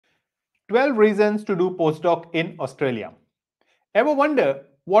12 reasons to do postdoc in Australia. Ever wonder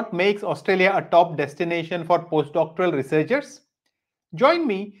what makes Australia a top destination for postdoctoral researchers? Join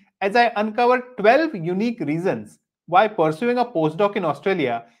me as I uncover 12 unique reasons why pursuing a postdoc in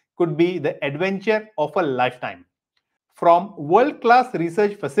Australia could be the adventure of a lifetime. From world-class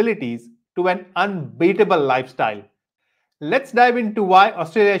research facilities to an unbeatable lifestyle, let's dive into why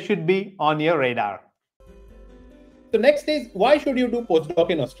Australia should be on your radar. So next is, why should you do postdoc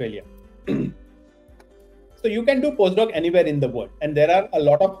in Australia? So you can do postdoc anywhere in the world, and there are a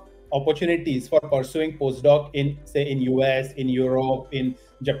lot of opportunities for pursuing postdoc in, say, in US, in Europe, in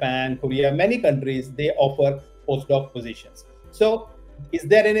Japan, Korea, many countries, they offer postdoc positions. So is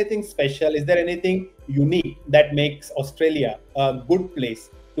there anything special? Is there anything unique that makes Australia a good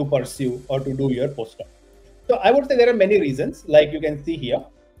place to pursue or to do your postdoc? So I would say there are many reasons, like you can see here.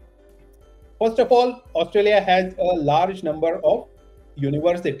 First of all, Australia has a large number of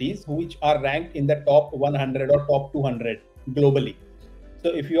universities which are ranked in the top 100 or top 200 globally.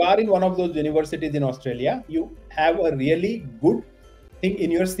 So if you are in one of those universities in Australia, you have a really good thing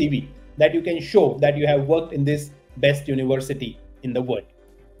in your CV that you can show that you have worked in this best university in the world.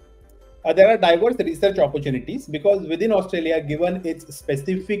 There are diverse research opportunities because within Australia, given its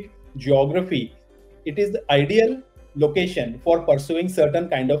specific geography, it is the ideal location for pursuing certain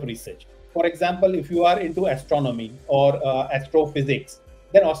kind of research. For example, if you are into astronomy or astrophysics,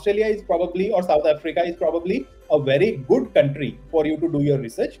 then Australia is probably, or South Africa is probably a very good country for you to do your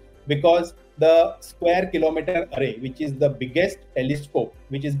research, because the square kilometer array, which is the biggest telescope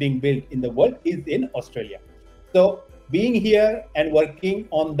which is being built in the world, is in Australia. So being here and working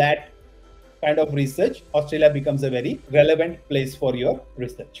on that kind of research, Australia becomes a very relevant place for your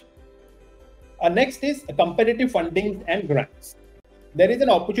research. Next is competitive funding and grants. There is an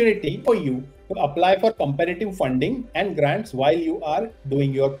opportunity for you to apply for competitive funding and grants while you are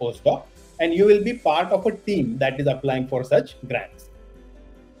doing your postdoc, and you will be part of a team that is applying for such grants.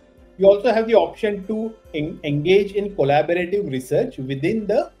 You also have the option to engage in collaborative research within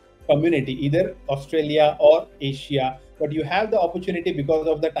the community, either Australia or Asia, but you have the opportunity because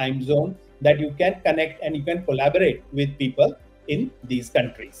of the time zone that you can connect and you can collaborate with people in these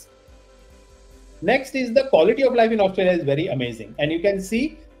countries. Next is the quality of life in Australia is very amazing. And you can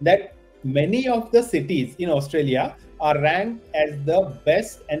see that many of the cities in Australia are ranked as the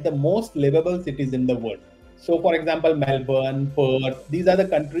best and the most livable cities in the world. So for example, Melbourne, Perth, these are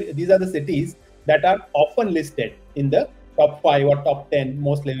the cities that are often listed in the top 5 or top 10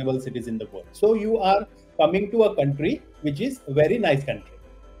 most livable cities in the world. So you are coming to a country which is a very nice country.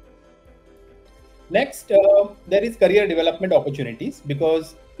 Next, there is career development opportunities,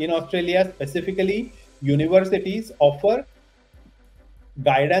 because in Australia specifically, universities offer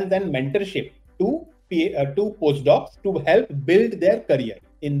guidance and mentorship to postdocs to help build their career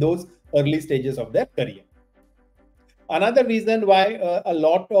in those early stages of their career. Another reason why a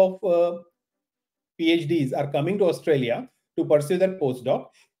lot of PhDs are coming to Australia to pursue their postdoc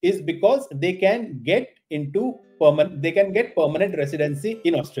is because they can get permanent residency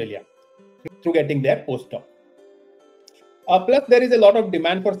in Australia through getting their postdoc. Plus, there is a lot of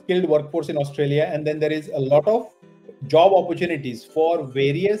demand for skilled workforce in Australia, and then there is a lot of job opportunities for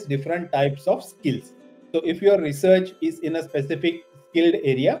various different types of skills. So if your research is in a specific skilled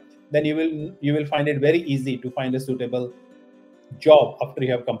area, then you will find it very easy to find a suitable job after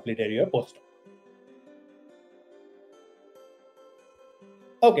you have completed your postdoc.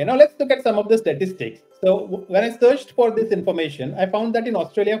 Okay, now let's look at some of the statistics. So when I searched for this information, I found that in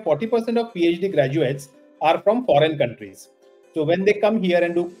Australia, 40% of PhD graduates are from foreign countries. So when they come here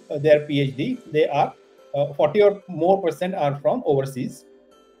and do their PhD, they are 40 or more percent are from overseas,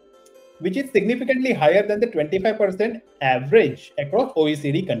 which is significantly higher than the 25% average across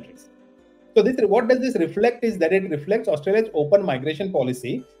OECD countries. So what does this reflect is that it reflects Australia's open migration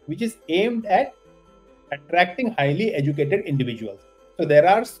policy, which is aimed at attracting highly educated individuals. So there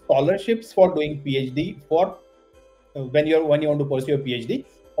are scholarships for doing PhD for when you want to pursue a PhD,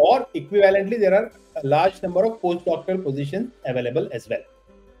 or equivalently, there are a large number of postdoctoral positions available as well.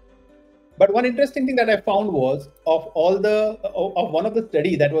 But one interesting thing that I found was of one of the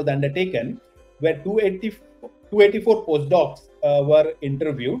studies that was undertaken, where 284 postdocs were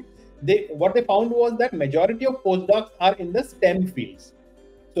interviewed. What they found was that majority of postdocs are in the STEM fields.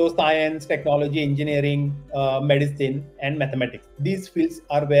 So science, technology, engineering, medicine, and mathematics. These fields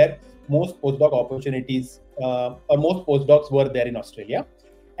are where most postdoc opportunities or most postdocs were there in Australia.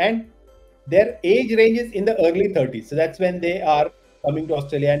 And their age ranges in the early 30s. So that's when they are coming to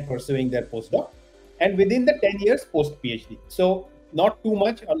Australia and pursuing their postdoc. And within the 10 years post-PhD. So not too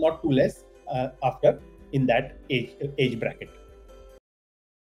much or not too less after in that age bracket.